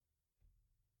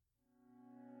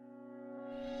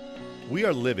We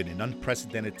are living in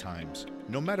unprecedented times.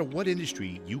 No matter what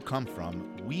industry you come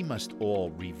from, we must all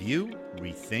review,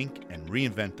 rethink, and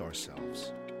reinvent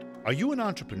ourselves. Are you an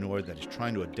entrepreneur that is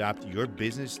trying to adapt your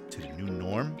business to the new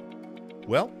norm?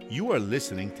 Well, you are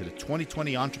listening to the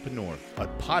 2020 Entrepreneur, a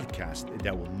podcast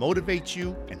that will motivate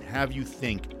you and have you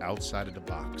think outside of the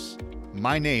box.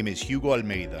 My name is Hugo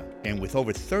Almeida, and with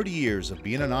over 30 years of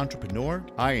being an entrepreneur,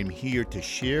 I am here to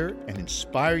share and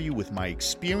inspire you with my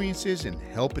experiences and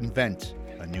help invent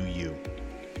a new you.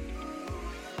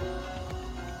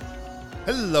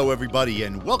 Hello, everybody,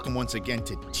 and welcome once again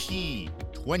to T20E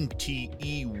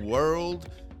World.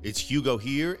 It's Hugo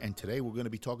here, and today we're going to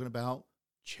be talking about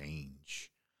change.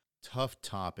 Tough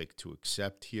topic to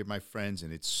accept here, my friends,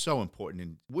 and it's so important,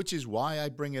 and which is why I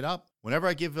bring it up. Whenever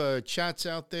I give chats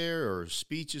out there or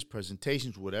speeches,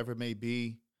 presentations, whatever it may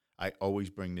be, I always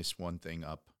bring this one thing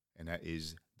up, and that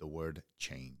is the word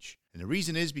change. And the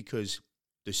reason is because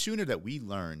the sooner that we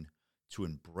learn to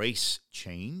embrace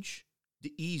change,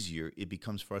 the easier it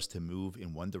becomes for us to move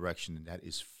in one direction, and that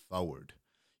is forward.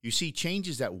 You see, change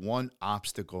is that one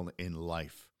obstacle in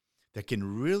life that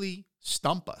can really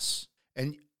stump us.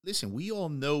 And listen, we all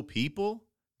know people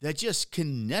that just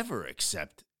can never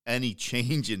accept any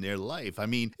change in their life. I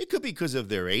mean, it could be because of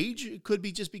their age. It could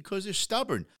be just because they're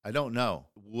stubborn. I don't know.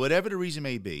 Whatever the reason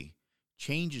may be,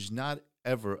 change is not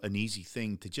ever an easy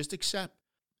thing to just accept.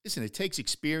 Listen, it takes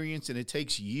experience and it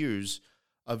takes years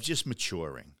of just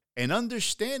maturing and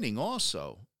understanding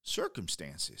also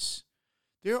circumstances.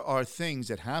 There are things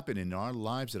that happen in our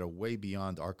lives that are way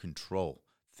beyond our control,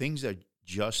 things that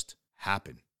just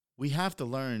happen. We have to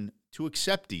learn to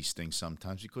accept these things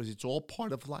sometimes because it's all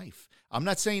part of life. I'm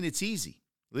not saying it's easy.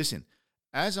 Listen,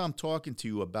 as I'm talking to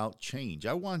you about change,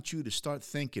 I want you to start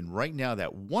thinking right now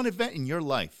that one event in your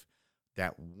life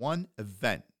that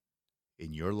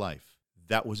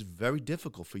was very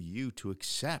difficult for you to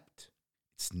accept.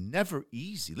 It's never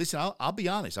easy. Listen, I'll be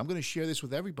honest. I'm going to share this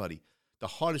with everybody. The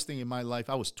hardest thing in my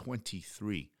life, I was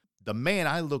 23. The man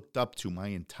I looked up to my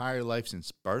entire life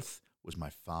since birth was my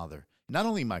father. Not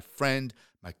only my friend,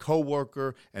 my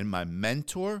coworker, and my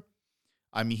mentor.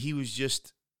 I mean, he was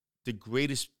just the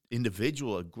greatest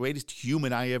individual, the greatest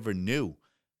human I ever knew.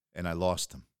 And I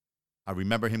lost him. I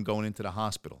remember him going into the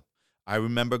hospital. I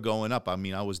remember going up. I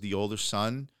mean, I was the older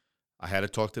son. I had to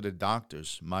talk to the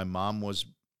doctors. My mom was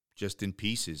just in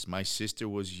pieces. My sister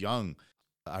was young.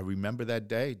 I remember that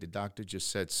day, the doctor just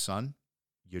said, "Son,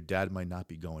 your dad might not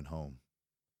be going home."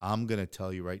 I'm going to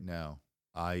tell you right now,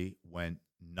 I went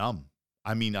numb.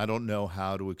 I mean, I don't know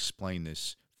how to explain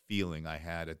this feeling I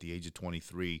had at the age of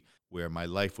 23, where my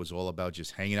life was all about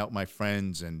just hanging out with my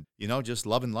friends and, just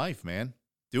loving life, man.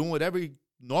 Doing what every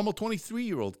normal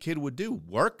 23-year-old kid would do.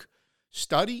 Work,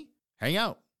 study, hang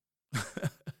out.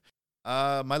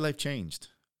 My life changed.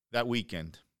 That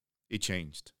weekend, it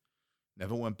changed.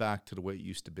 Never went back to the way it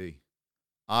used to be.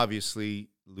 Obviously,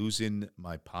 losing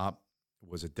my pop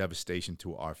was a devastation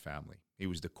to our family. He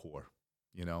was the core.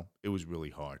 It was really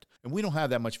hard. And we don't have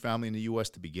that much family in the U.S.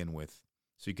 to begin with.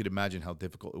 So you could imagine how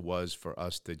difficult it was for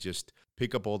us to just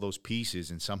pick up all those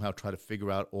pieces and somehow try to figure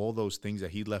out all those things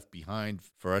that he left behind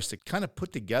for us to kind of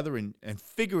put together and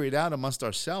figure it out amongst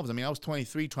ourselves. I mean, I was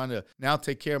 23 trying to now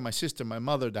take care of my sister, my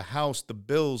mother, the house, the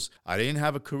bills. I didn't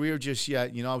have a career just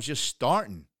yet. I was just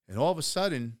starting. And all of a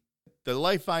sudden, the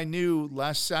life I knew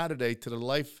last Saturday to the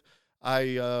life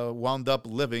I wound up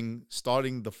living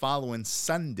starting the following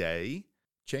Sunday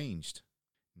changed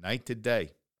night to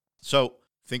day. So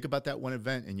think about that one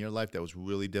event in your life that was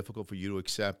really difficult for you to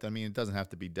accept. I mean, it doesn't have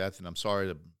to be death, and I'm sorry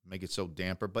to make it so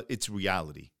damper, but it's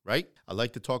reality, right? I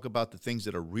like to talk about the things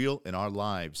that are real in our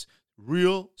lives,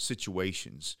 real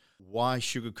situations. Why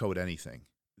sugarcoat anything?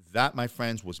 That, my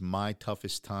friends, was my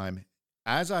toughest time.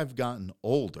 As I've gotten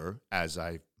older, as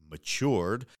I've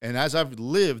matured, and as I've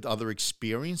lived other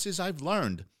experiences, I've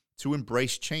learned to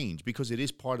embrace change because it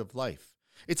is part of life.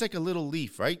 It's like a little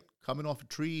leaf, right? Coming off a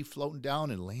tree, floating down,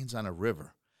 and lands on a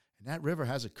river. And that river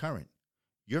has a current.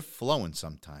 You're flowing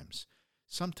sometimes.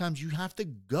 Sometimes you have to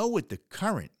go with the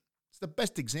current. It's the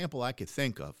best example I could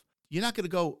think of. You're not going to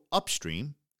go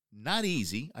upstream. Not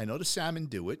easy. I know the salmon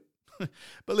do it.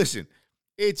 But listen,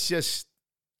 it's just,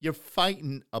 you're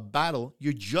fighting a battle.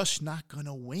 You're just not going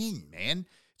to win, man.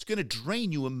 It's going to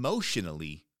drain you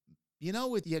emotionally. You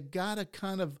got to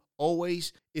kind of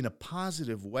always, in a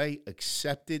positive way,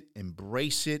 accept it,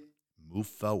 embrace it, move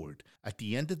forward. At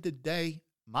the end of the day,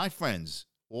 my friends,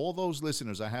 all those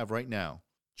listeners I have right now,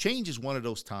 change is one of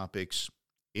those topics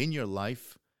in your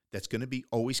life that's going to be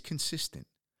always consistent.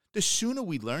 The sooner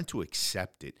we learn to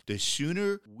accept it, the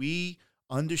sooner we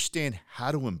understand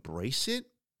how to embrace it,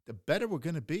 the better we're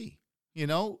going to be.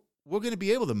 we're going to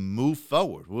be able to move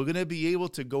forward. We're going to be able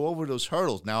to go over those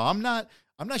hurdles. Now, I'm not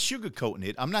sugarcoating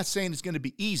it. I'm not saying it's going to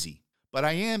be easy, but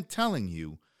I am telling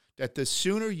you that the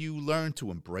sooner you learn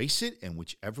to embrace it in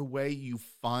whichever way you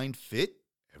find fit,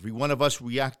 every one of us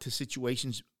react to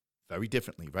situations very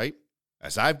differently, right?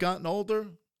 As I've gotten older,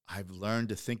 I've learned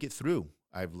to think it through.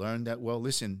 I've learned that, well,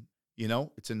 listen,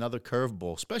 it's another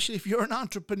curveball, especially if you're an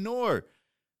entrepreneur.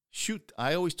 Shoot,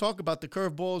 I always talk about the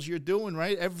curveballs you're doing,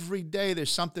 right? Every day there's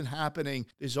something happening.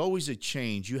 There's always a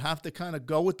change. You have to kind of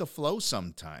go with the flow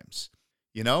sometimes,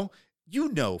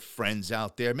 friends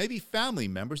out there, maybe family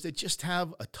members that just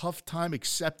have a tough time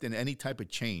accepting any type of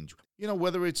change.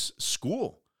 Whether it's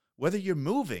school, whether you're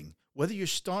moving, whether you're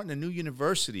starting a new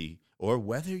university, or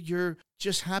whether you're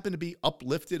just happen to be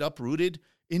uprooted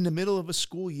in the middle of a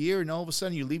school year, and all of a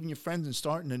sudden you're leaving your friends and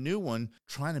starting a new one.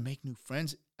 Trying to make new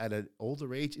friends at an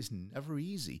older age is never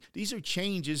easy. These are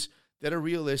changes that are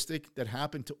realistic, that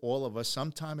happen to all of us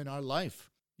sometime in our life,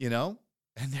 and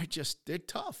they're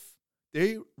tough.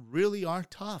 They really are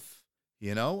tough.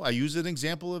 I use an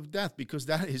example of death because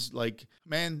that is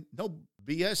no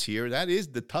BS here. That is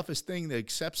the toughest thing to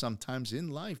accept sometimes in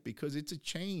life because it's a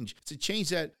change. It's a change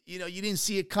that, you didn't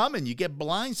see it coming. You get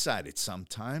blindsided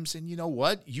sometimes. And you know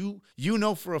what? You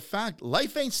know for a fact,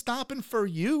 life ain't stopping for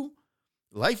you.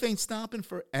 Life ain't stopping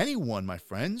for anyone, my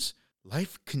friends.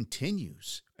 Life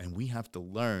continues, and we have to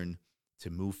learn to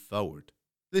move forward.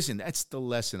 Listen, that's the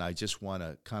lesson I just want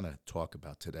to kind of talk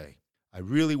about today. I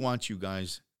really want you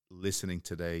guys listening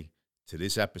today to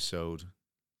this episode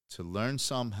to learn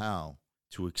somehow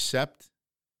to accept,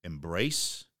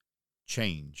 embrace,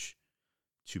 change,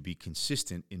 to be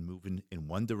consistent in moving in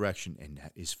one direction, and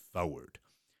that is forward.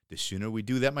 The sooner we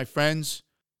do that, my friends,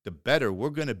 the better we're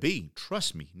going to be.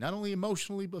 Trust me, not only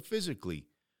emotionally, but physically.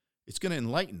 It's going to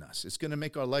enlighten us. It's going to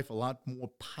make our life a lot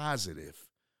more positive.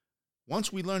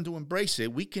 Once we learn to embrace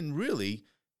it, we can really,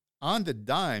 on the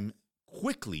dime,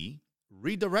 quickly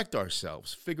redirect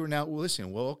ourselves, figuring out,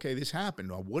 okay, this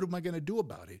happened. What am I going to do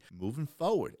about it? Moving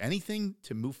forward. Anything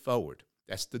to move forward.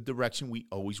 That's the direction we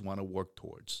always want to work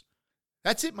towards.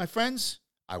 That's it, my friends.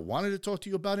 I wanted to talk to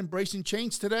you about embracing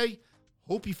change today.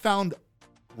 Hope you found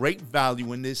great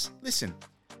value in this. Listen,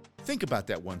 think about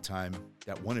that one time,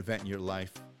 that one event in your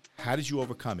life. How did you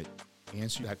overcome it?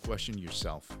 Answer that question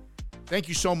yourself. Thank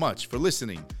you so much for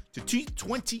listening to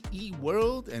T20E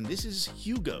World, and this is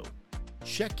Hugo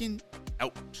checking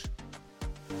out.